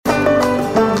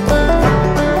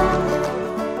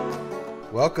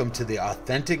Welcome to the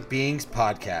Authentic Beings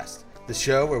Podcast, the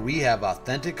show where we have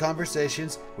authentic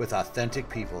conversations with authentic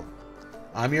people.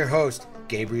 I'm your host,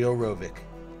 Gabriel Rovick.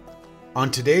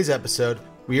 On today's episode,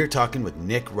 we are talking with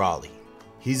Nick Raleigh.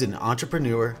 He's an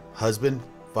entrepreneur, husband,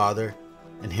 father,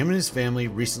 and him and his family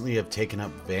recently have taken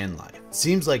up van life. It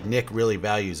seems like Nick really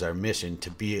values our mission to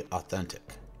be authentic.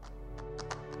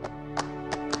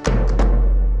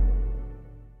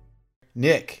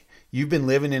 Nick, you've been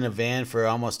living in a van for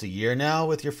almost a year now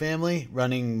with your family,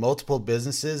 running multiple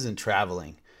businesses and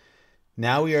traveling.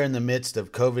 Now we are in the midst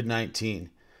of COVID-19.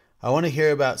 I want to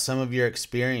hear about some of your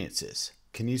experiences.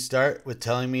 Can you start with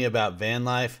telling me about van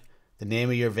life, the name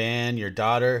of your van, your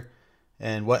daughter,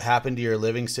 and what happened to your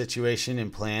living situation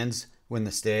and plans when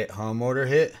the stay-at-home order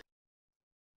hit?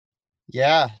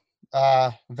 Yeah,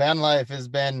 van life has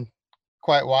been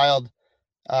quite wild,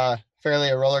 fairly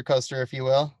a roller coaster, if you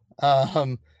will.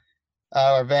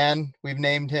 Our van, we've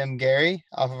named him Gary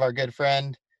off of our good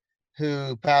friend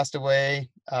who passed away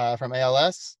from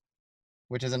ALS,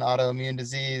 which is an autoimmune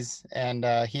disease, and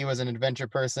he was an adventure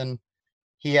person.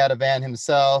 He had a van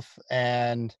himself,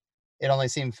 and it only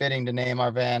seemed fitting to name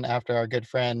our van after our good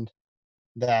friend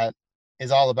that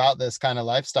is all about this kind of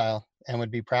lifestyle and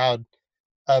would be proud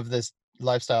of this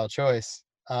lifestyle choice.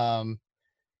 And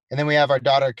then we have our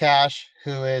daughter Cash,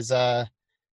 who is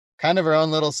kind of her own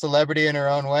little celebrity in her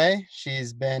own way.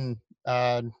 She's been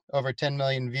over 10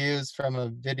 million views from a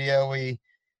video we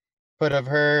put of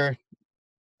her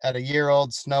at a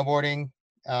year-old snowboarding.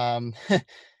 In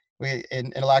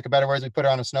a lack of better words, we put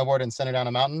her on a snowboard and sent her down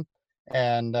a mountain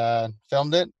and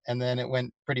filmed it, and then it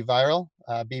went pretty viral.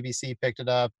 BBC picked it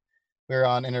up. We were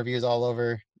on interviews all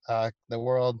over the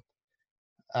world,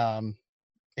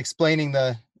 explaining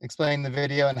the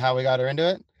video and how we got her into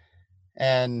it.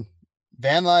 And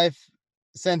van life,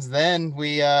 since then,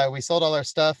 we sold all our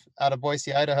stuff out of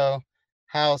Boise, Idaho,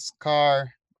 house,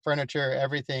 car, furniture,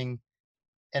 everything,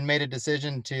 and made a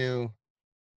decision to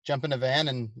jump in a van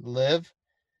and live.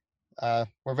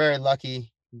 We're very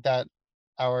lucky that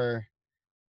our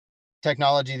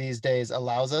technology these days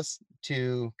allows us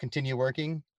to continue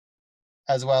working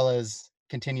as well as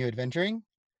continue adventuring.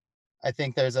 I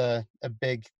think there's a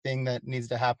big thing that needs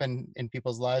to happen in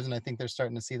people's lives, and I think they're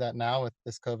starting to see that now with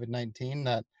this COVID-19,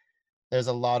 that there's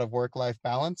a lot of work-life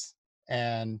balance,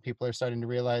 and people are starting to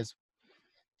realize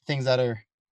things that are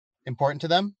important to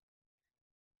them.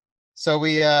 So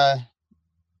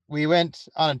we went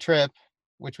on a trip,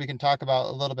 which we can talk about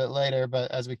a little bit later,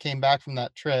 but as we came back from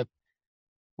that trip,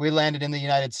 we landed in the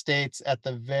United States at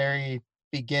the very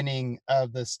beginning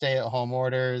of the stay-at-home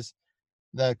orders,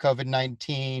 the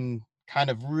COVID-19 kind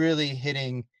of really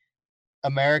hitting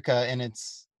America in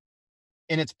its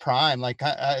prime, like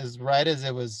as right as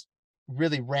it was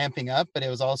really ramping up, but it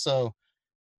was also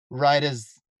right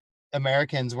as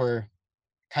Americans were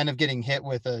kind of getting hit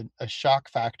with a shock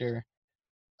factor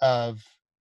of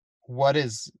what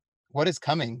is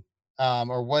coming,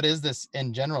 or what is this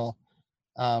in general.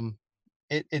 Um,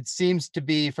 it seems to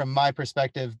be, from my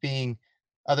perspective, being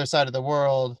other side of the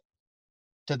world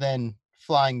to then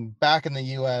flying back in the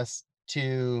U.S.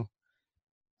 to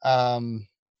have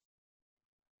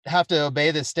to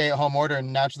obey this stay-at-home order,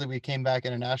 and naturally we came back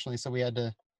internationally, so we had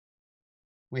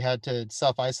to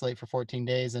self-isolate for 14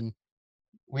 days, and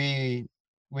we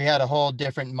had a whole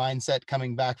different mindset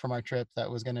coming back from our trip that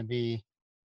was going to be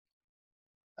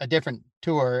a different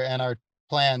tour, and our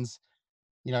plans,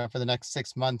 for the next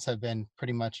 6 months have been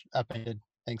pretty much upended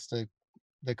thanks to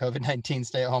the COVID-19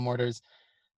 stay-at-home orders.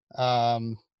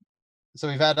 So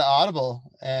we've had to audible,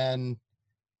 and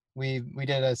we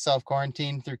did a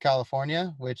self-quarantine through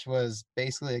California, which was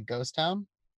basically a ghost town,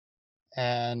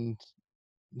 and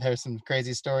there's some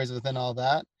crazy stories within all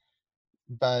that,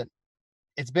 but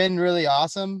it's been really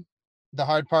awesome. The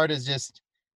hard part is just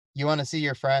you want to see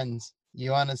your friends,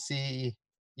 you want to see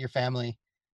your family,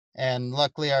 and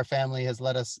luckily our family has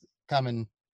let us come and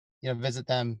visit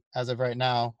them as of right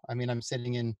now. I mean, I'm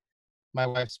sitting in my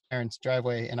wife's parents'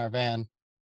 driveway in our van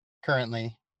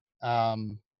currently,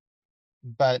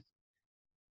 but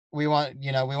we want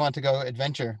to go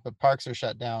adventure, but parks are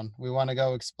shut down. We want to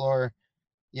go explore,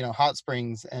 hot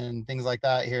springs and things like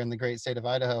that here in the great state of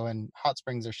Idaho, and hot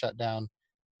springs are shut down.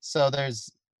 So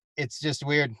it's just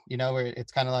weird, where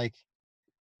it's kind of like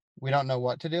we don't know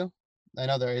what to do. I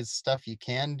know there is stuff you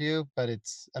can do, but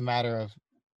it's a matter of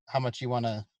how much you want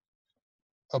to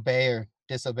obey or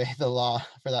disobey the law,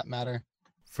 for that matter.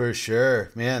 For sure.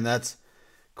 Man, that's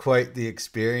quite the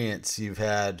experience you've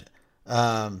had.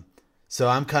 So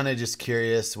I'm kind of just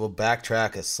curious. We'll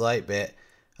backtrack a slight bit.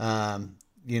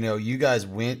 You guys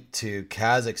went to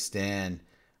Kazakhstan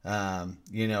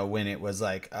You know, when it was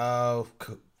like, oh,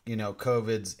 you know,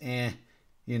 COVID's,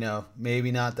 you know,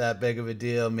 maybe not that big of a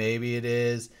deal, maybe it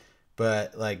is,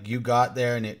 but like you got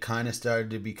there and it kind of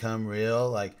started to become real.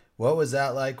 Like, what was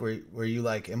that like? Were you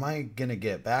like, am I gonna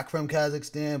get back from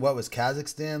Kazakhstan? What was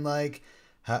Kazakhstan like?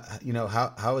 You know,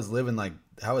 how was living like?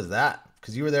 How was that?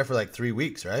 Because you were there for like 3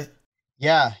 weeks, right?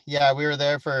 Yeah, we were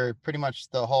there for pretty much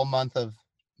the whole month of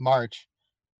March.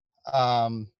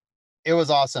 Um, it was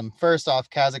awesome. First off,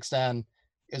 Kazakhstan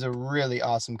is a really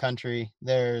awesome country.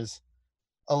 There's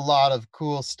a lot of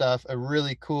cool stuff, a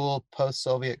really cool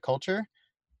post-Soviet culture.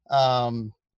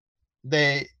 Um,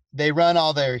 they run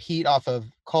all their heat off of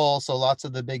coal, so lots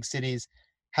of the big cities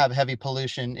have heavy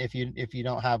pollution if you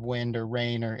don't have wind or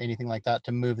rain or anything like that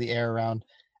to move the air around.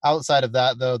 Outside of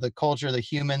that, though, the culture, the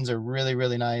humans are really,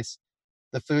 really nice.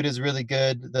 The food is really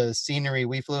good. The scenery,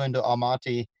 we flew into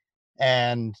Almaty,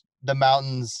 and the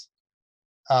mountains,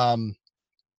 um,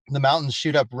 the mountains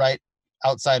shoot up right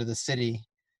outside of the city.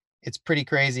 It's pretty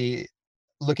crazy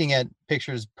looking at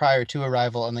pictures prior to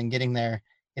arrival and then getting there.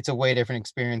 It's a way different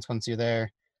experience once you're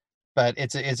there. But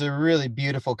it's a really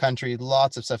beautiful country.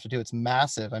 Lots of stuff to do. It's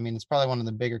massive. I mean, it's probably one of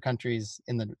the bigger countries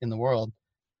in the world.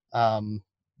 Um,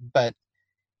 but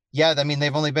yeah, I mean,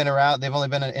 they've only been around. They've only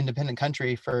been an independent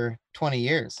country for 20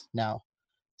 years now.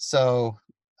 So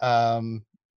um,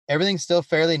 everything's still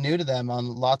fairly new to them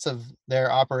on lots of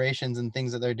their operations and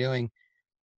things that they're doing.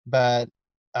 But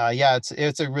yeah,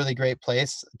 it's a really great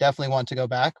place. Definitely want to go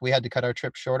back. We had to cut our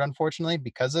trip short, unfortunately,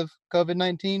 because of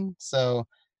COVID-19. So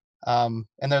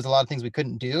and there's a lot of things we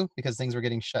couldn't do because things were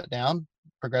getting shut down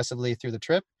progressively through the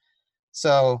trip.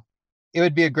 So it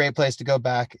would be a great place to go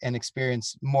back and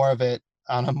experience more of it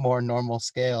on a more normal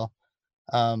scale.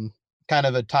 Um, Kind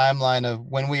of a timeline of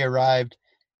when we arrived,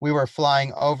 we were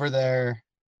flying over there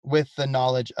with the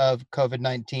knowledge of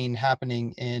COVID-19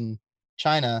 happening in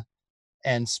China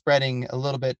and spreading a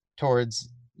little bit towards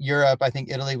Europe. I think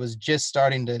Italy was just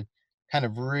starting to kind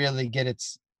of really get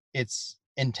its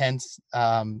intense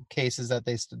cases that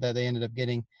they ended up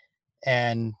getting,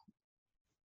 and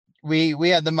we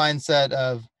had the mindset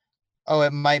of, oh,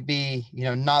 it might be, you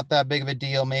know, not that big of a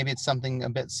deal. Maybe it's something a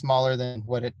bit smaller than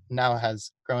what it now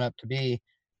has grown up to be.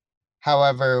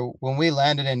 However, when we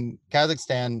landed in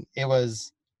Kazakhstan, it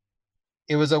was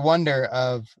a wonder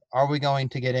of, are we going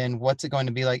to get in? What's it going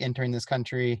to be like entering this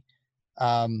country?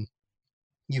 Um,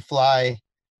 you fly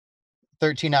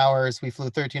 13 hours. We flew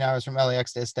 13 hours from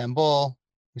LAX to Istanbul.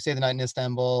 We stayed the night in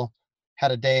Istanbul,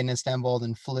 had a day in Istanbul,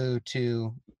 then flew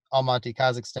to Almaty,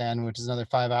 Kazakhstan, which is another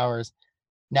 5 hours.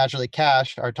 Naturally,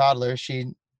 Cash, our toddler,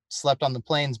 she slept on the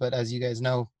planes, but as you guys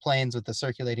know, planes with the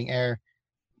circulating air,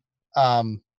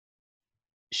 um,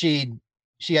 she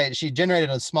she generated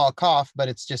a small cough, but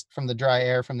it's just from the dry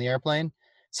air from the airplane.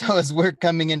 So as we're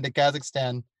coming into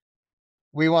Kazakhstan,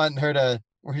 we want her to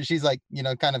where she's like, you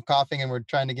know, kind of coughing, and we're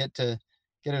trying to get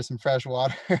her some fresh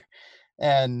water.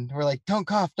 And we're like, don't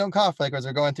cough, like as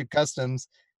we're going through customs,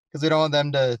 because we don't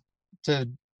want them to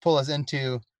pull us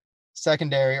into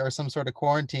secondary or some sort of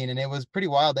quarantine. And it was pretty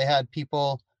wild. They had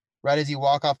people right as you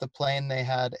walk off the plane, they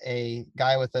had a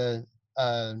guy with a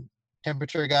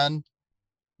temperature gun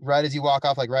right as you walk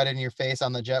off, like right in your face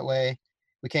on the jetway.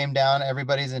 We came down,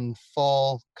 everybody's in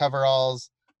full coveralls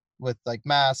with like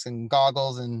masks and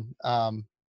goggles, and on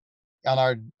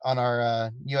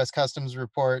our U.S. Customs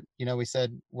report, you know, we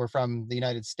said we're from the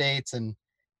United States, and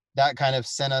that kind of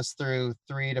sent us through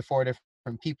 3 to 4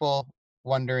 different people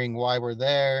wondering why we're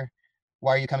there.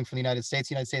 Why are you coming from the United States?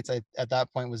 The United States at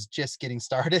that point was just getting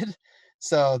started,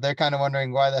 so they're kind of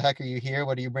wondering, why the heck are you here?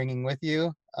 What are you bringing with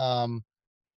you?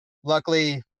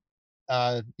 Luckily,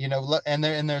 you know, and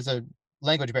there's a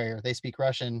language barrier. They speak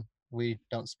Russian. We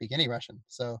don't speak any Russian,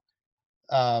 so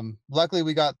luckily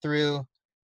we got through,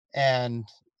 and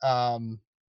um,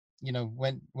 you know,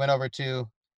 went over to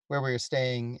where we were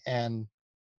staying, and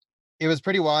it was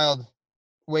pretty wild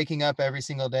waking up every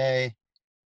single day,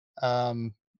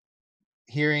 um,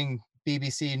 hearing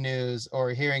BBC news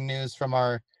or hearing news from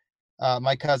our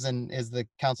my cousin is the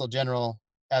consul general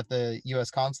at the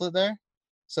U.S. consulate there,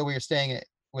 so we were staying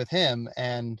with him,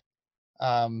 and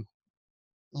um,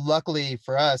 luckily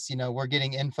for us, you know, we're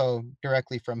getting info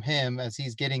directly from him as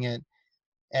he's getting it,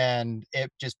 and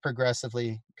it just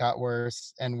progressively got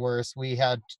worse and worse. We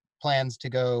had plans to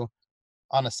go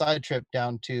on a side trip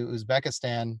down to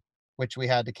Uzbekistan, which we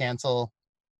had to cancel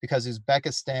because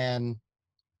Uzbekistan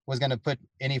was going to put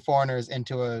any foreigners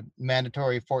into a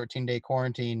mandatory 14-day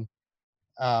quarantine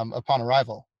upon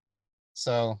arrival.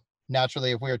 So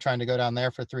naturally, if we were trying to go down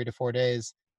there for 3 to 4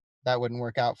 days, that wouldn't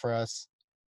work out for us.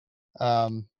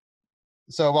 Um,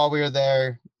 so while we were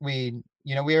there, we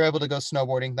we were able to go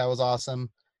snowboarding. That was awesome.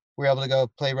 We were able to go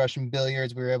play Russian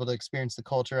billiards. We were able to experience the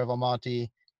culture of Almaty.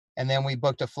 And then we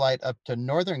booked a flight up to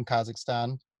northern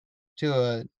Kazakhstan to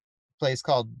a place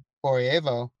called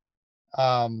Boroyevo.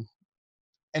 Um,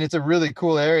 and it's a really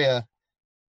cool area.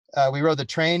 We rode the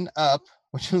train up,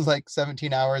 which was like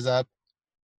 17 hours up,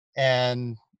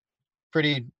 and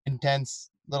pretty intense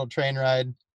little train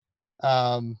ride.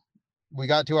 Um, we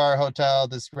got to our hotel,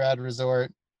 this rad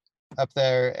resort up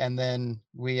there, and then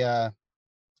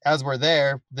as we're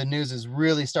there, the news is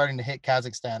really starting to hit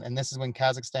Kazakhstan, and this is when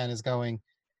Kazakhstan is going.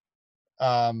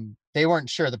 They weren't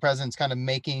sure. The president's kind of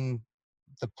making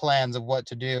the plans of what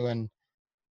to do, and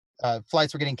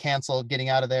flights were getting canceled, getting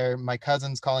out of there. My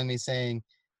cousin's calling me saying,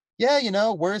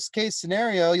 yeah, worst case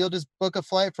scenario, you'll just book a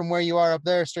flight from where you are up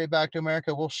there straight back to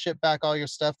America. We'll ship back all your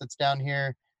stuff that's down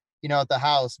here, at the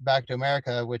house back to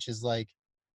America, which is like,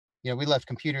 we left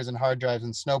computers and hard drives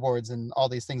and snowboards and all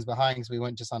these things behind because we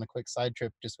went just on a quick side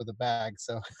trip just with a bag.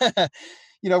 So,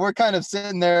 we're kind of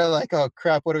sitting there like, oh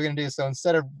crap, what are we going to do? So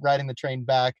instead of riding the train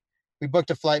back, we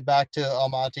booked a flight back to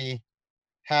Almaty,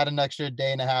 had an extra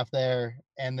day and a half there,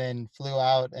 and then flew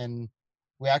out. And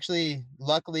we actually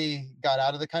luckily got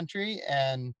out of the country,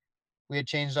 and we had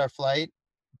changed our flight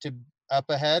to up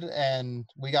ahead, and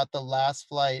we got the last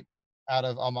flight out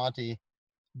of Almaty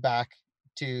back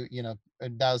to,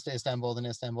 that was to Istanbul, then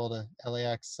Istanbul to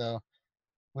LAX. So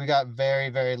we got very,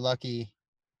 very lucky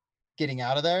getting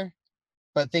out of there,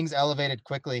 but things elevated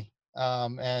quickly.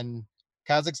 And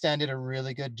Kazakhstan did a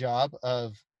really good job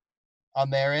of on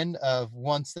their end of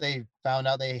once they found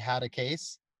out they had a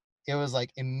case, it was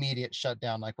like immediate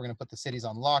shutdown. Like, we're going to put the cities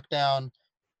on lockdown.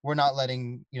 We're not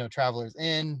letting, travelers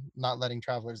in, not letting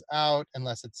travelers out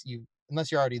unless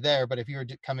you're already there. But if you were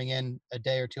coming in a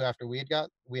day or two after we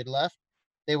had left,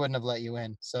 they wouldn't have let you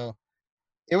in. So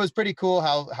it was pretty cool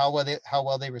how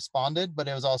well they responded, but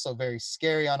it was also very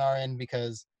scary on our end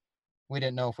because we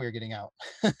didn't know if we were getting out.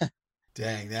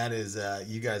 Dang, that is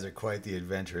you guys are quite the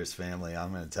adventurous family.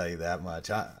 I'm going to tell you that much.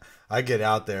 I get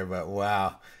out there, but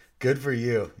wow, good for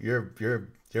you. You're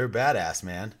a badass,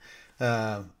 man.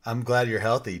 I'm glad you're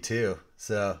healthy too.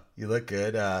 So you look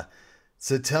good.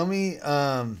 So tell me,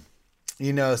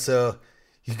 so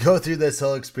you go through this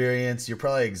whole experience. You're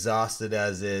probably exhausted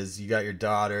as is. You got your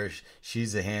daughter.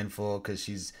 She's a handful because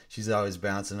she's always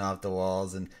bouncing off the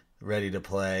walls and ready to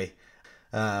play.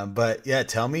 But yeah,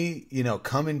 tell me,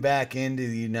 coming back into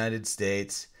the United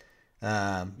States,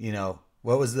 what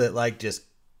was it like just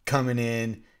coming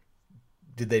in?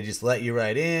 Did they just let you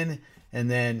right in? And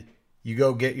then you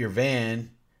go get your van.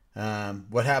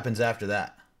 What happens after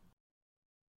that?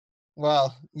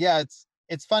 Well, yeah,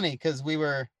 it's funny because we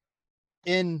were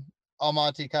in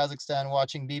Almaty, Kazakhstan,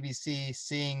 watching BBC,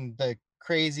 seeing the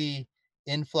crazy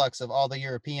influx of all the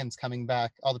Europeans coming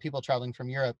back, all the people traveling from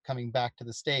Europe coming back to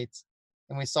the States.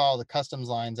 And we saw the customs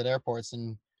lines at airports,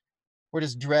 and we're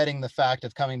just dreading the fact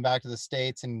of coming back to the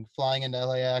States and flying into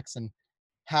LAX and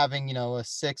having, a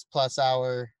 6+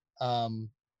 hour,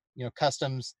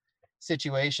 customs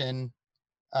situation.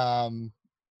 Um,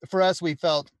 for us, we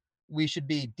felt we should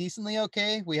be decently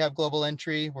okay. We have global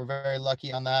entry. We're very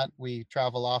lucky on that. We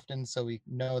travel often, so we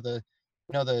know the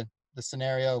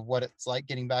scenario of what it's like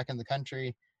getting back in the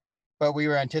country. But we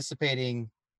were anticipating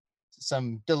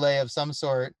some delay of some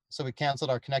sort, so we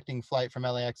canceled our connecting flight from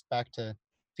LAX back to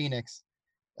Phoenix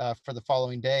for the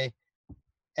following day.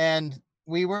 And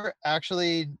we were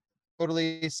actually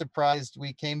totally surprised.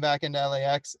 We came back into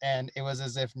LAX, and it was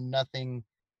as if nothing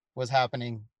was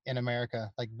happening in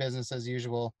America, like business as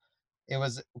usual. It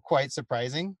was quite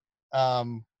surprising.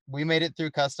 We made it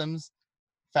through customs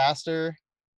faster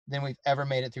than we've ever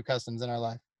made it through customs in our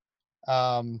life.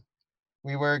 Um,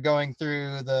 we were going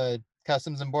through the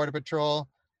Customs and Border Patrol.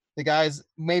 The guys,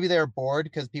 maybe they were bored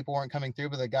because people weren't coming through,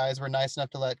 but the guys were nice enough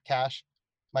to let Cash,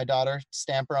 my daughter,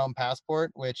 stamp her own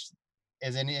passport, which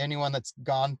is anyone that's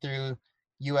gone through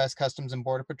US Customs and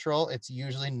Border Patrol, it's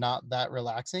usually not that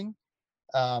relaxing.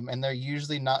 And they're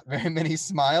usually not very many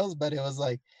smiles, but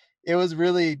it was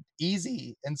really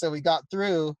easy. And so we got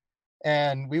through,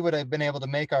 and we would have been able to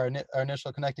make our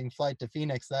initial connecting flight to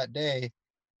Phoenix that day,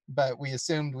 but we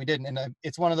assumed we didn't. And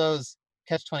it's one of those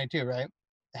catch 22, right?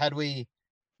 Had we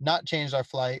not changed our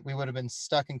flight, we would have been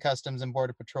stuck in Customs and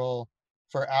Border Patrol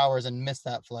for hours and missed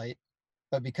that flight.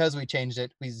 But because we changed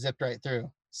it, we zipped right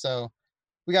through. So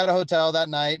we got a hotel that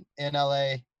night in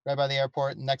LA, right by the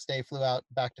airport. The next day, flew out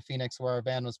back to Phoenix where our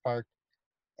van was parked.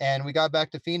 And we got back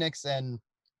to Phoenix, and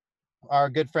our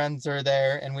good friends are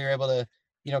there, and we were able to,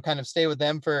 kind of stay with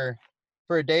them for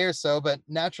a day or so. But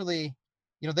naturally,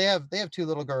 they have two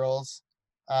little girls.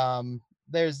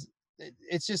 There's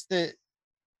it's just that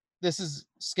this has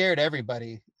scared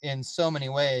everybody in so many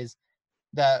ways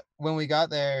that when we got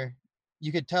there,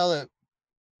 you could tell it.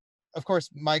 Of course,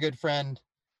 my good friend,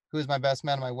 who is my best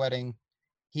man at my wedding,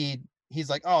 he's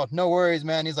like, "Oh, no worries,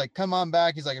 man." He's like, "Come on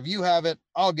back." He's like, "If you have it,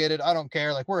 I'll get it. I don't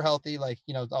care. Like, we're healthy, like,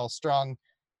 all strong."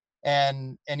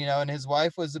 And his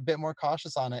wife was a bit more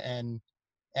cautious on it,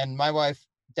 and my wife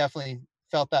definitely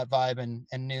felt that vibe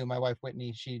and knew. My wife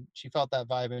Whitney, she felt that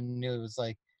vibe and knew it was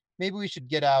like, maybe we should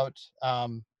get out.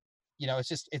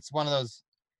 It's one of those.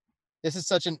 This is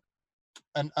such an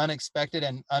unexpected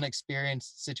and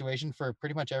unexperienced situation for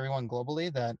pretty much everyone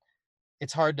globally that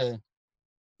it's hard to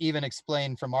even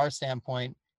explain from our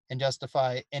standpoint and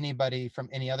justify anybody from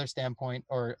any other standpoint,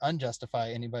 or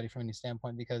unjustify anybody from any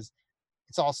standpoint, because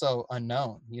it's also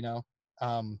unknown.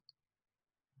 Um,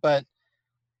 but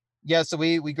yeah, so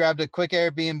we grabbed a quick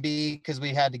Airbnb because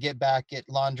we had to get back, get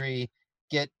laundry,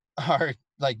 get our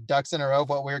like ducks in a row of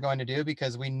what we were going to do,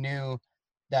 because we knew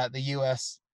that the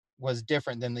US was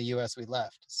different than the US we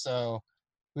left. So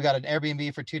we got an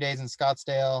Airbnb for 2 days in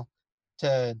Scottsdale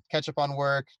to catch up on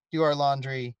work, do our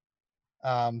laundry,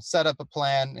 set up a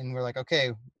plan, and we're like,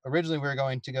 okay, originally we were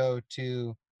going to go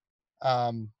to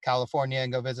California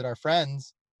and go visit our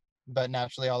friends, but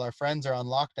naturally all our friends are on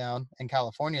lockdown and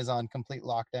California is on complete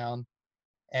lockdown,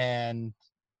 and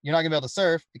you're not gonna be able to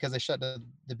surf because they shut the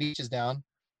beaches down.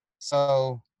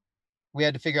 So we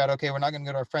had to figure out, okay, we're not gonna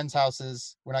go to our friends'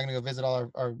 houses, we're not gonna go visit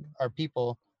all our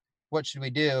people. What should we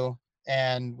do?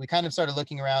 And we kind of started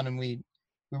looking around, and we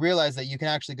realized that you can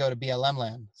actually go to BLM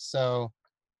land. So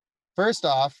first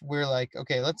off, we're like,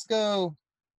 okay, let's go.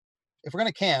 If we're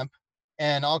gonna camp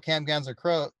and all campgrounds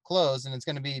are closed and it's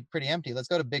gonna be pretty empty, let's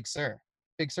go to Big Sur.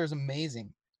 Big Sur is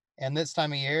amazing, and this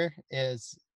time of year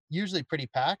is usually pretty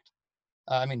packed.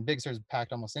 I mean, Big Sur is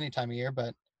packed almost any time of year,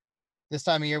 but this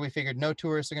time of year we figured no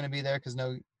tourists are going to be there because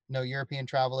no European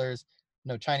travelers,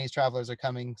 no Chinese travelers are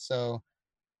coming. So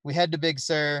we head to Big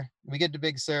Sur. We get to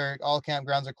Big Sur. All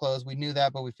campgrounds are closed. We knew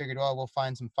that, but we figured, well, we'll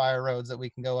find some fire roads that we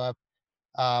can go up.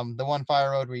 The one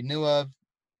fire road we knew of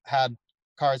had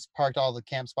cars parked all the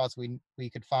camp spots we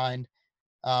could find,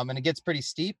 and it gets pretty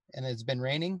steep, and it's been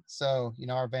raining, so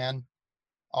our van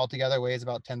altogether weighs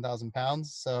about 10,000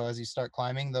 pounds. So as you start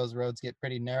climbing, those roads get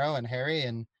pretty narrow and hairy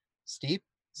and steep.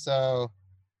 So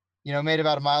made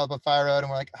about a mile up a fire road, and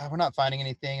we're like, oh, we're not finding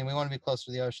anything, and we want to be close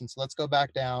to the ocean, so let's go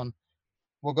back down.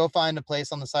 We'll go find a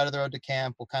place on the side of the road to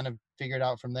camp. We'll kind of figure it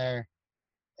out from there.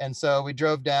 And so we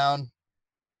drove down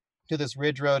to this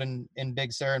ridge road in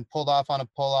Big Sur and pulled off on a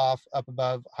pull off up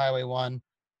above Highway 1.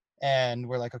 And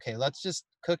we're like, okay, let's just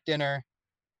cook dinner,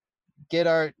 get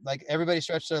our, like, everybody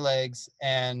stretch their legs,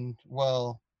 and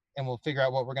we'll figure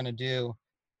out what we're going to do.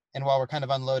 And while we're kind of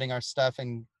unloading our stuff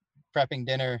and prepping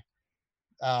dinner,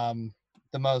 um,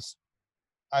 the most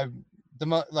I've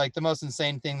the most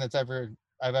insane thing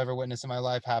I've ever witnessed in my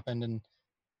life happened. And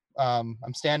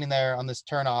I'm standing there on this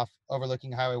turnoff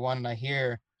overlooking Highway 1, and I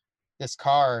hear this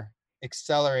car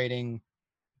accelerating,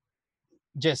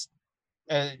 just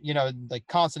like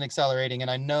constant accelerating. And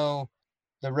I know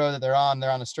the road that they're on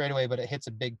a straightaway, but it hits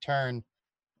a big turn,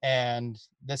 and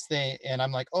this thing, and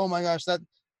I'm like, oh my gosh, I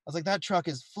was like, that truck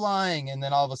is flying. And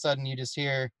then all of a sudden you just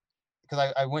hear,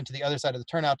 because I went to the other side of the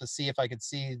turnout to see if I could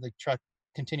see the truck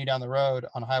continue down the road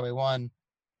on Highway 1.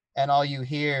 And all you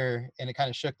hear, and it kind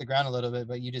of shook the ground a little bit,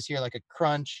 but you just hear like a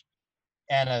crunch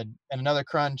and another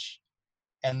crunch,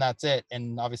 and that's it.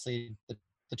 And obviously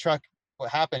the truck, what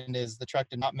happened is the truck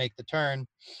did not make the turn.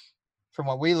 From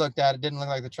what we looked at, it didn't look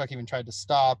like the truck even tried to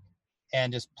stop,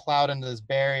 and just plowed into this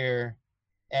barrier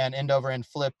and end over and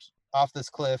flipped off this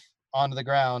cliff onto the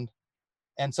ground.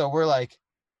 And so we're like,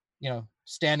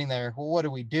 standing there, well, what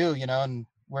do we do? And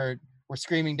we're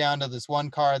screaming down to this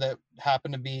one car that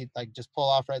happened to be like, just pull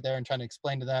off right there, and trying to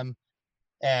explain to them.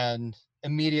 And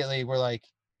immediately we're like,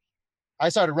 I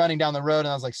started running down the road, and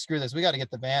I was like, screw this. We got to get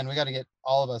the van. We got to get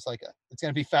all of us, like, it's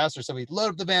going to be faster. So we load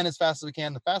up the van as fast as we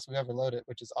can, the fastest we ever load it,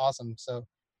 which is awesome. So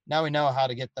now we know how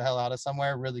to get the hell out of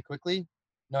somewhere really quickly,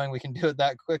 knowing we can do it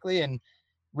that quickly. And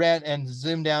ran and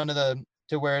zoomed down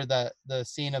to where the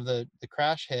scene of the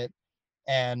crash hit.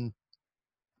 And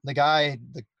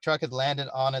the truck had landed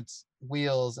on its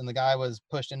wheels, and the guy was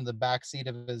pushed into the back seat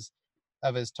of his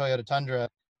Toyota Tundra,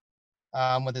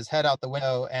 with his head out the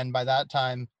window. And by that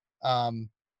time, um,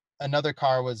 a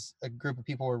group of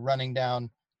people were running down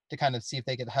to kind of see if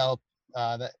they could help,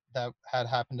 that had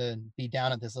happened to be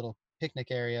down at this little picnic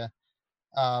area.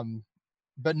 Um,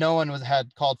 but no one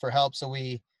had called for help. So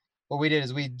what we did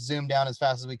is we zoomed down as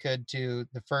fast as we could to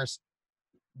the first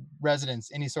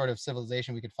residence, any sort of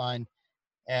civilization we could find,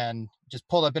 and just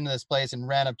pulled up into this place and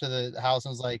ran up to the house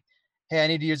and was like, hey, I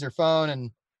need to use your phone.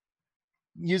 And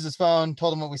used his phone,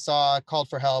 told him what we saw, called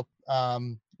for help.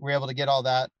 We were able to get all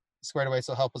that squared away,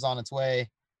 so help was on its way.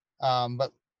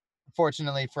 But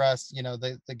fortunately for us,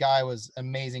 the guy was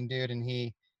amazing dude, and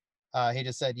he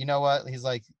just said, you know what? He's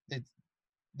like,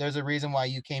 there's a reason why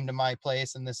you came to my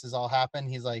place, and this has all happened.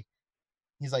 He's like,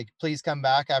 please come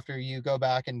back after you go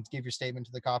back and give your statement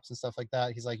to the cops and stuff like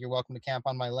that. He's like, you're welcome to camp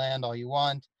on my land all you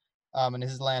want. And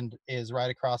his land is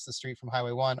right across the street from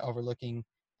Highway 1, overlooking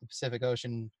the Pacific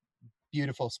Ocean.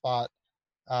 Beautiful spot.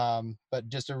 But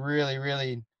just a really,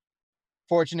 really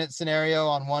fortunate scenario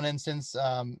on one instance.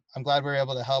 I'm glad we were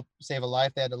able to help save a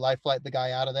life. They had to life flight the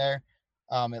guy out of there.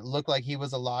 It looked like he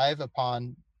was alive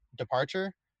upon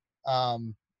departure.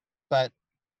 Um, but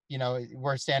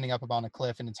we're standing up on a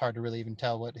cliff and it's hard to really even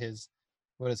tell what his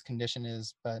condition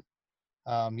is. But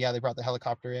yeah, they brought the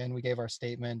helicopter in. We gave our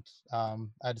statement. I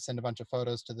had to send a bunch of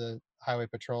photos to the highway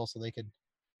patrol so they could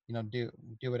do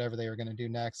whatever they were going to do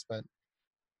next. But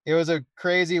it was a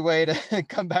crazy way to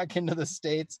come back into the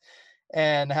States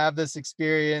and have this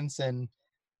experience. And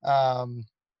um,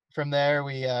 from there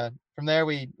we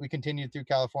continued through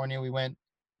California. We went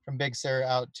from Big Sur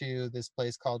out to this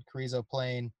place called Carrizo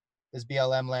Plain, this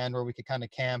BLM land where we could kind of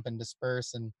camp and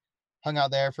disperse, and hung out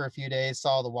there for a few days,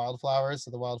 saw the wildflowers.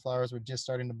 So the wildflowers were just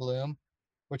starting to bloom,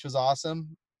 which was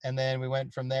awesome. And then we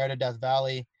went from there to Death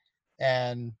Valley.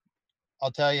 And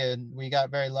I'll tell you, we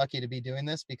got very lucky to be doing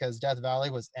this because Death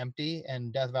Valley was empty,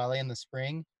 and Death Valley in the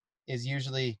spring is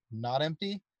usually not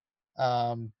empty,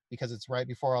 because it's right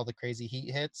before all the crazy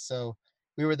heat hits. So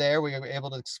we were there. We were able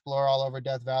to explore all over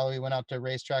Death Valley. We went out to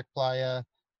Racetrack Playa.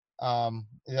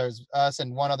 There's us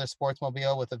and one other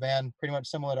sportsmobile with a van pretty much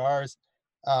similar to ours,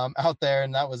 out there,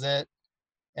 and that was it.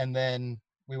 And then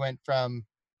we went from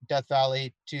Death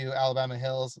Valley to Alabama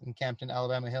Hills and camped in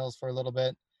Alabama Hills for a little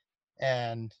bit.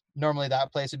 And normally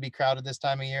that place would be crowded this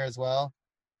time of year as well.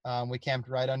 We camped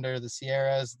right under the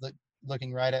Sierras,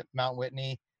 looking right at Mount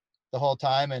Whitney the whole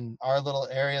time, and our little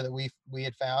area that we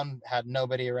had found had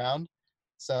nobody around.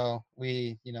 So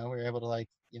we were able to, like,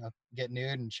 get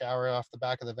nude and shower off the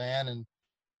back of the van and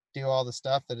do all the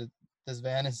stuff that this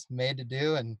van is made to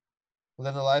do, and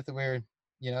live the life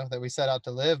that we set out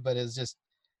to live. But it's just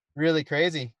really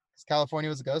crazy because California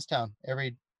was a ghost town.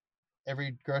 Every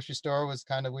grocery store was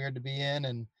kind of weird to be in,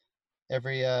 and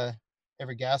every uh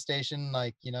every gas station,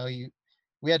 like, you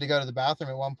we had to go to the bathroom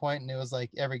at one point, and it was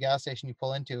like every gas station you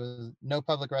pull into was no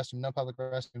public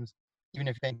restrooms, even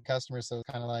if you're paying customers. So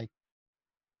it's kind of like,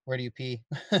 where do you pee?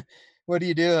 What do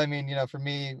you do? I mean, for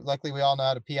me, luckily we all know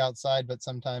how to pee outside, but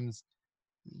sometimes,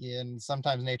 yeah, and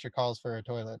sometimes nature calls for a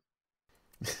toilet.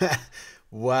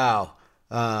 Wow.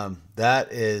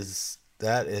 That is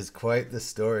quite the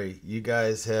story. You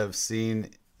guys have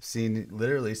seen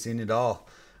literally seen it all.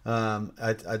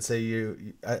 I'd say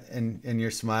and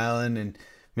you're smiling, and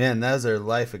man, those are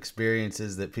life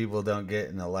experiences that people don't get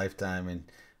in a lifetime.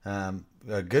 And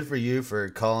good for you for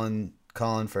calling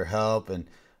for help. And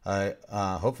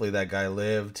hopefully that guy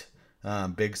lived.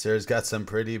 Big Sur's got some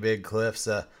pretty big cliffs.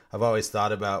 I've always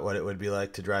thought about what it would be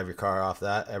like to drive your car off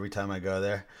that every time I go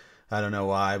there. I don't know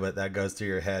why, but that goes through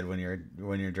your head when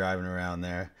you're driving around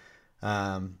there.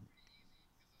 Um,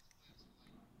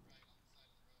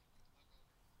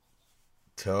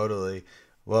 Totally.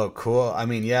 Well, cool. I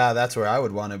mean, yeah, that's where I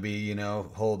would want to be.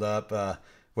 Hold up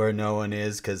where no one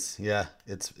is, because yeah,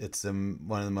 it's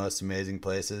one of the most amazing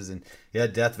places. And yeah,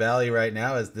 Death Valley right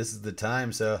now this is the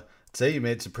time. So I'd say you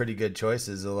made some pretty good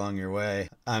choices along your way.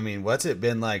 I mean, what's it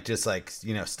been like? Just like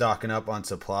stocking up on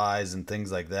supplies and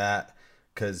things like that,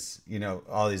 because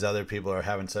all these other people are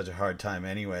having such a hard time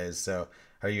anyways. So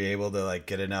are you able to like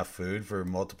get enough food for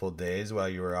multiple days while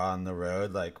you were on the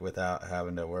road, like without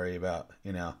having to worry about,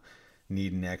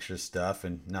 needing extra stuff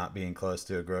and not being close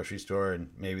to a grocery store, and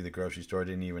maybe the grocery store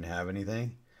didn't even have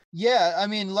anything? Yeah, I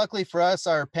mean, luckily for us,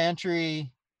 our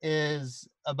pantry is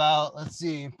about, let's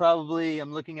see, probably,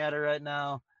 I'm looking at it right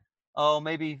now, oh,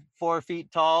 maybe 4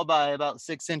 feet tall by about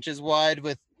 6 inches wide,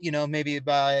 with, maybe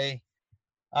by,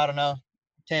 I don't know,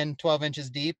 10, 12 inches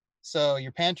deep. So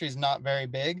your pantry is not very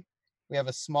big. We have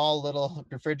a small little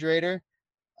refrigerator.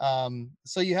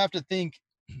 So you have to think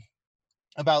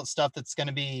about stuff that's going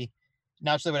to be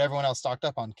naturally what everyone else stocked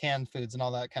up on, canned foods and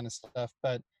all that kind of stuff.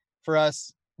 But for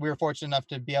us, we were fortunate enough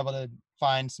to be able to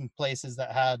find some places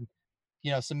that had,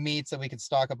 some meats that we could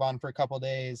stock up on for a couple of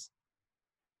days,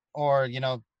 or,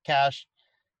 cash.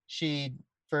 She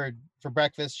for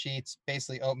breakfast, she eats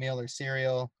basically oatmeal or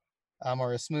cereal,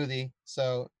 or a smoothie.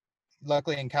 So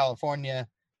luckily in California,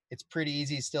 it's pretty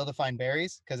easy still to find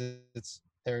berries because it's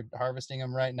they're harvesting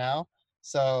them right now.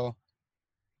 So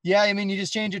Yeah, I mean, you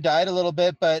just change your diet a little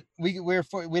bit, but we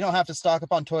don't have to stock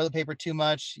up on toilet paper too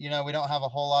much. You know, we don't have a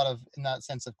whole lot of, in that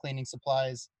sense, of cleaning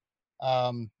supplies.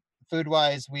 Um, Food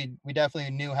wise, we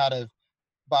definitely knew how to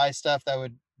buy stuff that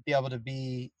would be able to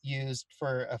be used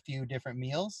for a few different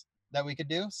meals that we could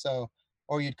do. So,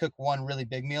 or you'd cook one really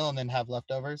big meal and then have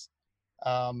leftovers.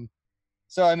 Um,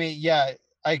 so I mean, yeah,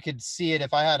 I could see it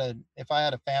if I had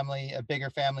a family, a bigger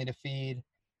family to feed,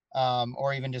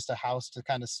 or even just a house to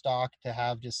kind of stock to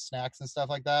have just snacks and stuff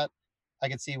like that. I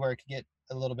could see where it could get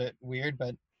a little bit weird,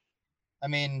 but I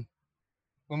mean,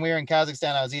 when we were in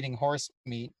Kazakhstan, I was eating horse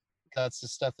meat. That's the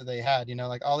stuff that they had. You know,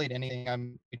 like I'll eat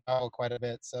anything. We travel quite a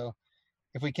bit, so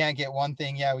if we can't get one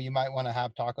thing, yeah, well, you might want to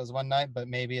have tacos one night, but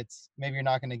maybe you're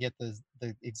not going to get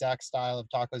the exact style of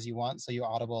tacos you want, so you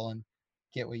audible and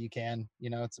get what you can. You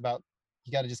know, it's about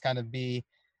you got to just kind of be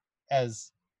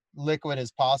as liquid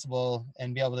as possible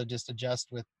and be able to just adjust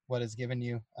with what is given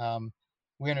you.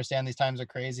 We understand these times are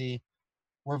crazy.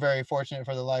 We're very fortunate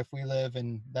for the life we live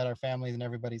and that our families and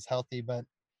everybody's healthy, but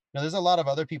you know, there's a lot of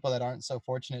other people that aren't so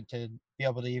fortunate to be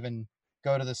able to even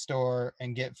go to the store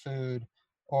and get food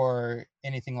or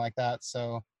anything like that.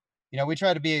 So, you know, we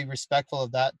try to be respectful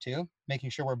of that too, making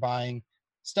sure we're buying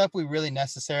stuff we really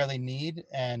necessarily need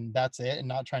and that's it, and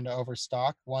not trying to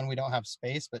overstock. One, we don't have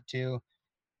space, but two,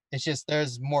 it's just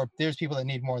there's people that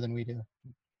need more than we do,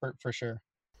 for sure.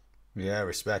 Yeah, I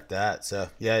respect that. So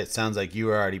yeah, it sounds like you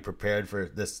were already prepared for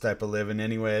this type of living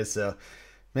anyway. So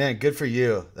man, good for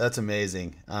you. That's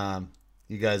amazing.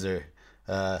 You guys are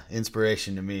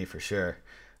inspiration to me for sure.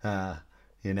 Uh,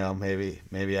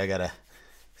 maybe I gotta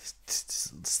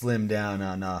slim down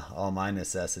on all my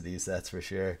necessities. That's for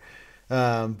sure.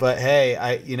 But hey,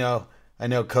 I know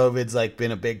COVID's like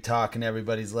been a big talk in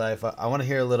everybody's life. I want to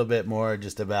hear a little bit more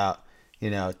just about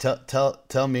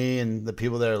tell me and the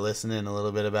people that are listening a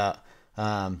little bit about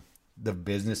the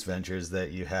business ventures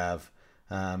that you have,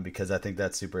 because I think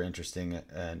that's super interesting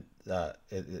and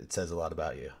it says a lot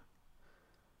about you.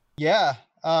 Yeah.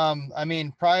 I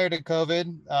mean, prior to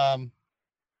COVID,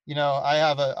 you know, I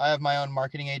have my own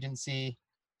marketing agency,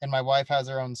 and my wife has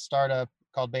her own startup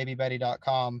called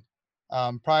babybetty.com.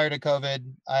 Prior to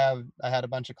COVID, I had a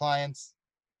bunch of clients.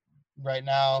 Right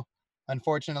now,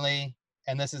 unfortunately,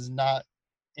 and this is not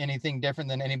anything different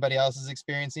than anybody else is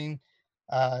experiencing.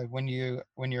 When you're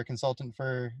a consultant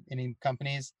for any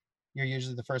companies, you're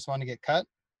usually the first one to get cut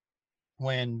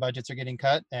when budgets are getting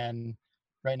cut, and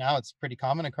right now it's pretty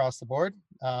common across the board,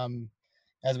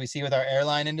 as we see with our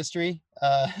airline industry.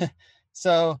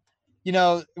 So, you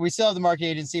know, we still have the marketing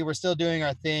agency. We're still doing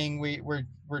our thing. We're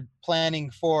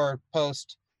planning for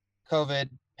post COVID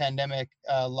pandemic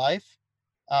life.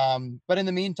 But in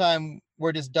the meantime,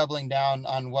 we're just doubling down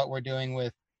on what we're doing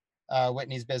with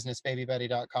Whitney's business,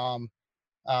 babybetty.com.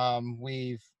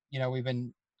 We've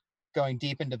been going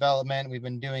deep in development. We've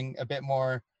been doing a bit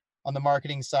more on the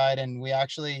marketing side, and we're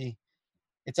actually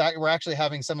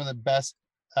having some of the best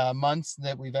months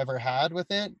that we've ever had with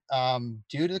it,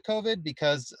 due to COVID,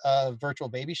 because of virtual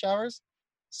baby showers.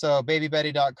 So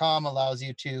babybetty.com allows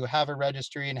you to have a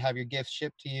registry and have your gifts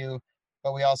shipped to you,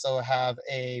 but we also have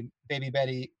a Baby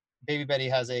Betty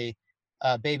has a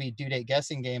baby due date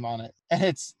guessing game on it, and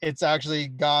it's actually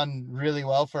gone really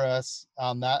well for us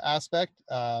on that aspect,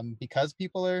 um, because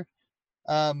people are,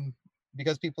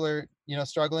 you know,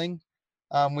 struggling.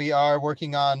 We are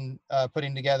working on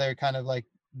putting together kind of like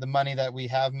the money that we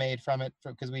have made from it,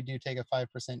 because we do take a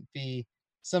 5% fee,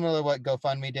 similar to what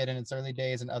GoFundMe did in its early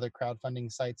days and other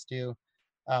crowdfunding sites do.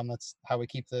 That's how we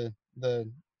keep the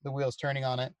wheels turning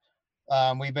on it.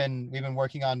 We've been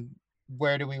working on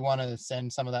where do we want to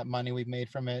send some of that money we've made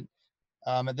from it.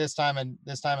 At this time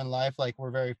in life, like,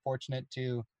 we're very fortunate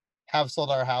to have sold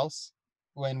our house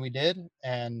when we did,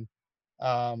 and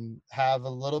have a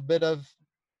little bit of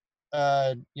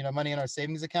you know, money in our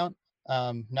savings account.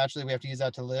 Naturally, we have to use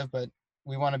that to live, but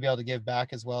we want to be able to give back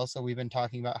as well. So we've been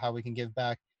talking about how we can give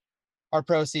back our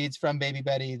proceeds from Baby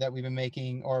Betty that we've been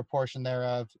making, or a portion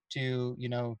thereof, to, you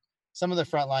know, some of the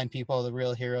frontline people, the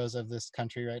real heroes of this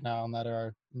country right now, and that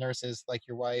are nurses like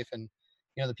your wife, and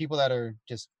you know, the people that are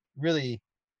just really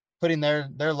putting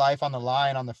their life on the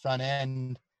line on the front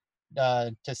end,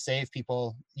 to save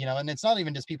people. You know, and it's not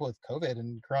even just people with COVID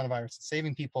and coronavirus; it's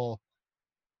saving people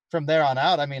from there on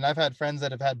out. I mean, I've had friends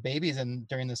that have had babies in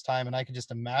during this time, and I could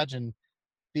just imagine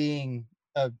being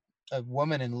a a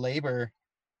woman in labor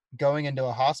going into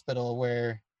a hospital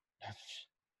where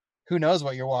who knows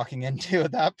what you're walking into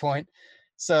at that point.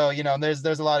 So, you know, there's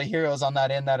a lot of heroes on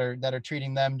that end that are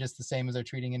treating them just the same as they're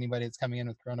treating anybody that's coming in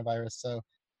with coronavirus. So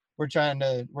we're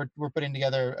putting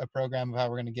together a program of how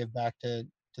we're going to give back to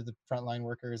the frontline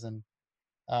workers, and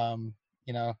um,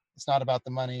 it's not about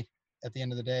the money at the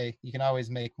end of the day. You can always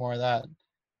make more of that,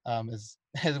 as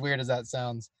as weird as that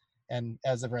sounds, and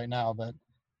as of right now. But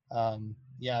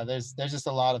yeah, there's just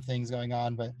a lot of things going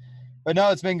on. But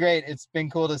no, it's been great. It's been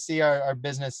cool to see our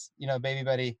business, Baby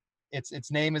Buddy.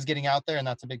 Its name is getting out there, and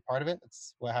that's a big part of it.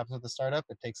 It's what happens with a startup.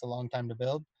 It takes a long time to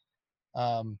build.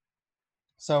 Um,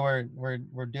 so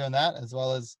we're doing that, as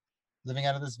well as living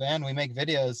out of this van. We make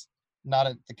videos, not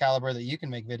at the caliber that you can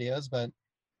make videos, but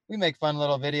we make fun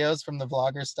little videos from the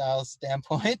vlogger style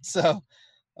standpoint. So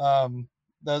um,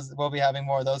 those we'll be having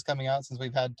more of those coming out, since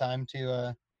we've had time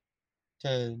to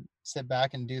sit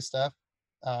back and do stuff.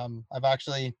 I've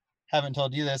actually haven't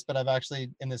told you this, but I've actually,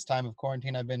 in this time of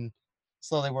quarantine, I've been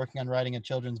slowly working on writing a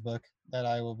children's book that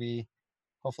I will be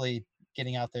hopefully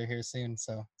getting out there here soon.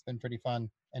 So it's been pretty fun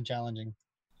and challenging.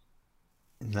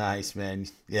 Nice, man.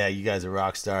 Yeah, you guys are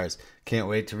rock stars. Can't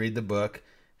wait to read the book.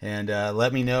 And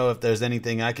let me know if there's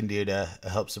anything I can do to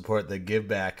help support the give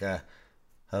back. I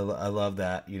love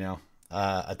that.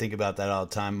 I think about that all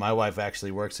the time. My wife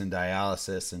actually works in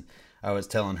dialysis, and I was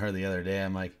telling her the other day,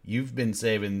 I'm like, you've been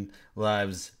saving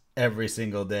lives every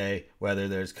single day, whether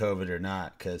there's COVID or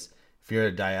not, because if you're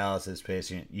a dialysis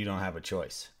patient, you don't have a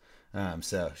choice.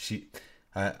 So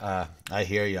I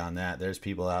hear you on that. There's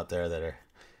people out there that are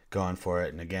going for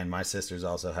it, and again, my sister's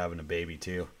also having a baby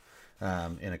too,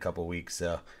 in a couple weeks,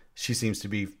 so she seems to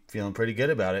be feeling pretty good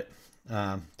about it,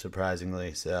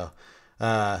 surprisingly. So,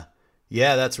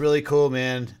 yeah, that's really cool,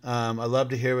 man. I love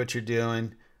to hear what you're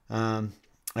doing. And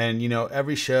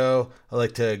every show I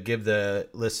like to give the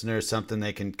listeners something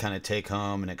they can kind of take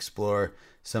home and explore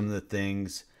some of the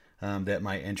things that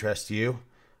might interest you.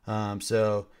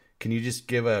 So can you just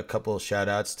give a couple of shout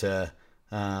outs to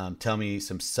tell me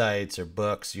some sites or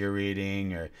books you're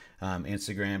reading, or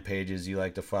Instagram pages you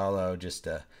like to follow, just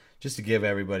to give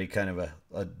everybody kind of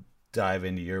a dive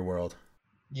into your world?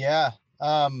 Yeah.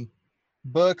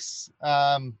 Books,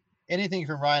 anything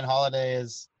from Ryan Holiday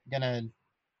is gonna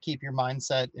keep your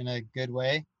mindset in a good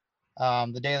way.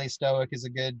 The Daily Stoic is a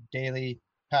good daily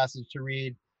passage to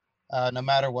read. No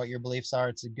matter what your beliefs are,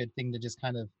 it's a good thing to just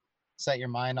kind of set your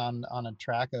mind on a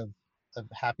track of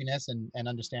happiness and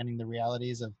understanding the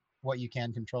realities of what you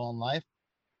can control in life.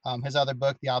 His other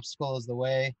book, The Obstacle is the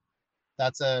Way,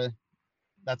 that's a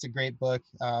that's a great book.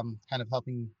 Kind of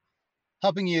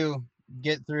helping you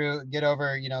get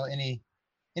over,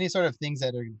 any sort of things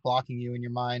that are blocking you in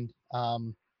your mind.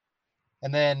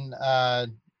 And then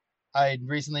I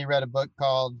recently read a book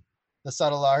called The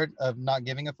Subtle Art of Not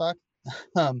Giving a Fuck.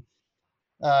 um,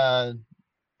 uh,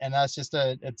 and that's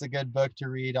it's a good book to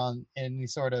read on any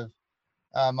sort of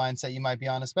mindset you might be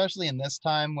on, especially in this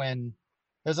time when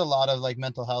there's a lot of like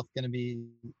mental health going to be.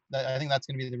 I think that's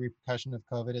going to be the repercussion of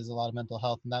COVID, is a lot of mental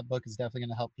health, and that book is definitely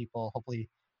going to help people hopefully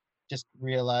just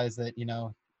realize that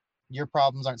your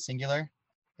problems aren't singular,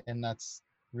 and that's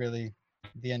really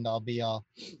the end all be all.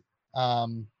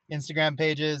 Instagram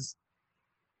pages.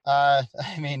 I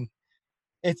mean,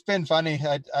 it's been funny.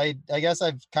 I guess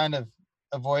I've kind of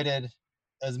avoided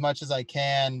as much as I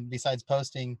can, besides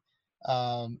posting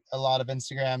a lot of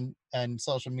Instagram and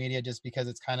social media, just because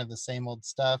it's kind of the same old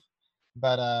stuff.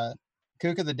 But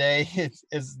Kook of the Day, it's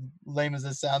as lame as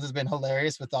this sounds, has been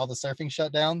hilarious with all the surfing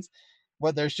shutdowns.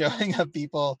 What they're showing of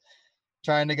people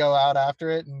trying to go out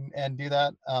after it and do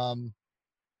that.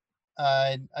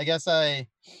 I guess I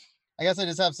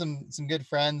just have some good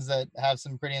friends that have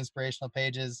some pretty inspirational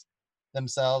pages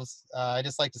themselves. I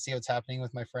just like to see what's happening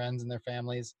with my friends and their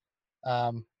families.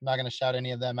 I'm not going to shout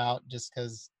any of them out just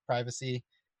because privacy,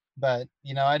 but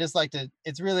I just like to.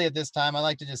 It's really at this time I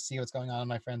like to just see what's going on in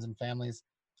my friends and families'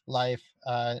 life.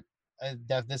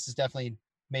 This has definitely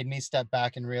made me step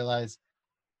back and realize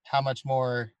how much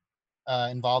more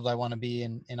involved I want to be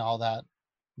in all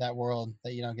that world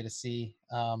that you don't get to see.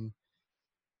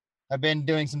 I've been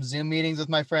doing some Zoom meetings with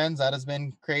my friends. That has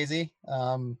been crazy.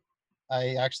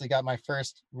 I actually got my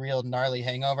first real gnarly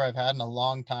hangover I've had in a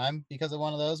long time because of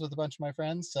one of those with a bunch of my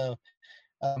friends. So,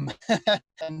 um,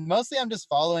 and mostly I'm just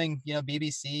following,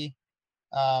 BBC.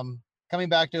 Coming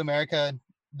back to America,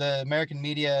 the American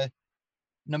media,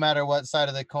 no matter what side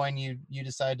of the coin you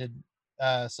decide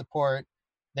to support,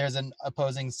 there's an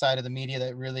opposing side of the media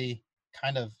that really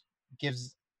kind of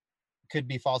gives could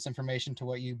be false information to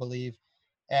what you believe.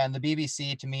 And the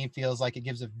BBC to me feels like it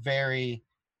gives a very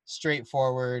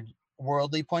straightforward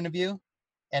worldly point of view.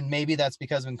 And maybe that's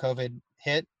because when COVID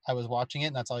hit, I was watching it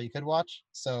and that's all you could watch.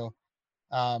 So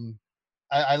um,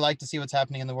 I like to see what's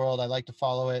happening in the world. I like to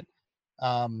follow it.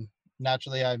 Um,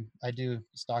 Naturally, I do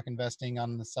stock investing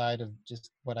on the side of just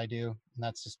what I do, and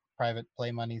that's just private play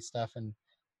money stuff. And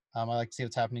I like to see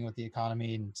what's happening with the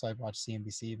economy, and so I watch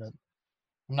CNBC. But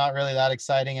I'm not really that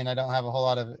exciting, and I don't have a whole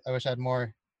lot of. I wish I had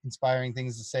more inspiring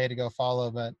things to say to go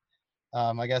follow, but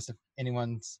I guess if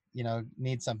anyone's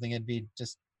needs something, it'd be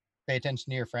just pay attention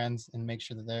to your friends and make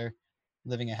sure that they're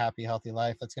living a happy, healthy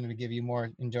life. That's going to give you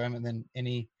more enjoyment than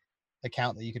any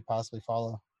account that you could possibly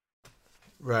follow.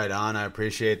 Right on. I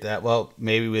appreciate that. Well,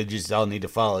 maybe we just all need to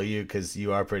follow you because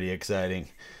you are pretty exciting.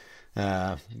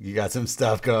 You got some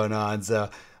stuff going on, so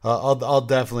I'll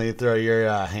definitely throw your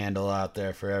handle out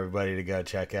there for everybody to go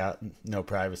check out. No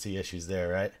privacy issues there,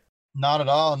 right? Not at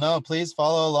all. No, please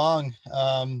follow along.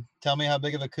 Tell me how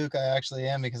big of a kook I actually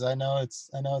am, because I know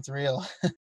it's real.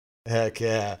 Heck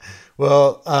yeah.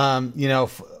 Well,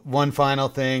 one final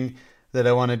thing that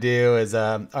I want to do is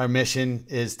our mission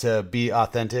is to be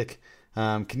authentic.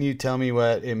 Can you tell me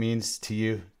what it means to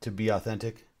you to be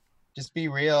authentic? Just be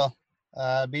real.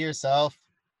 Be yourself.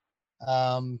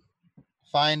 Um,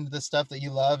 find the stuff that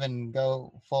you love and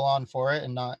go full on for it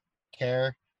and not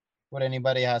care what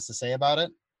anybody has to say about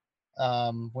it.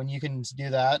 When you can do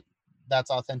that,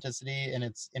 that's authenticity in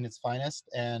its finest,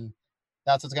 and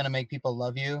that's what's going to make people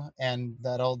love you. And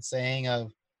that old saying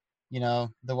of,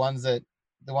 the ones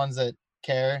that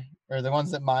care, or the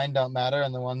ones that mind don't matter,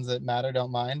 and the ones that matter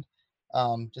don't mind.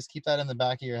 Just keep that in the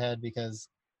back of your head, because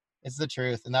it's the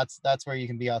truth, and that's where you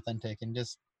can be authentic and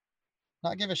just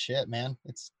not give a shit, man.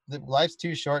 Life's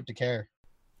too short to care.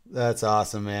 That's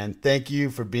awesome, man. Thank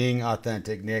you for being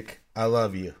authentic, Nick. I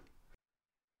love you.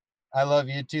 I love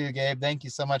you too, Gabe. Thank you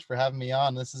so much for having me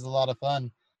on. This is a lot of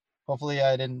fun. Hopefully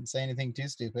I didn't say anything too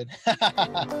stupid.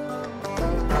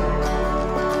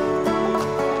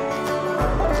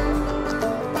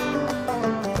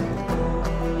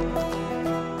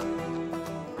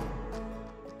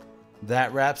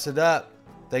 That wraps it up.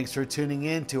 Thanks for tuning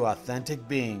in to Authentic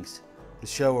Beings, the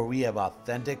show where we have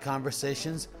authentic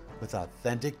conversations with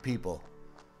authentic people.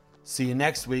 See you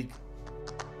next week.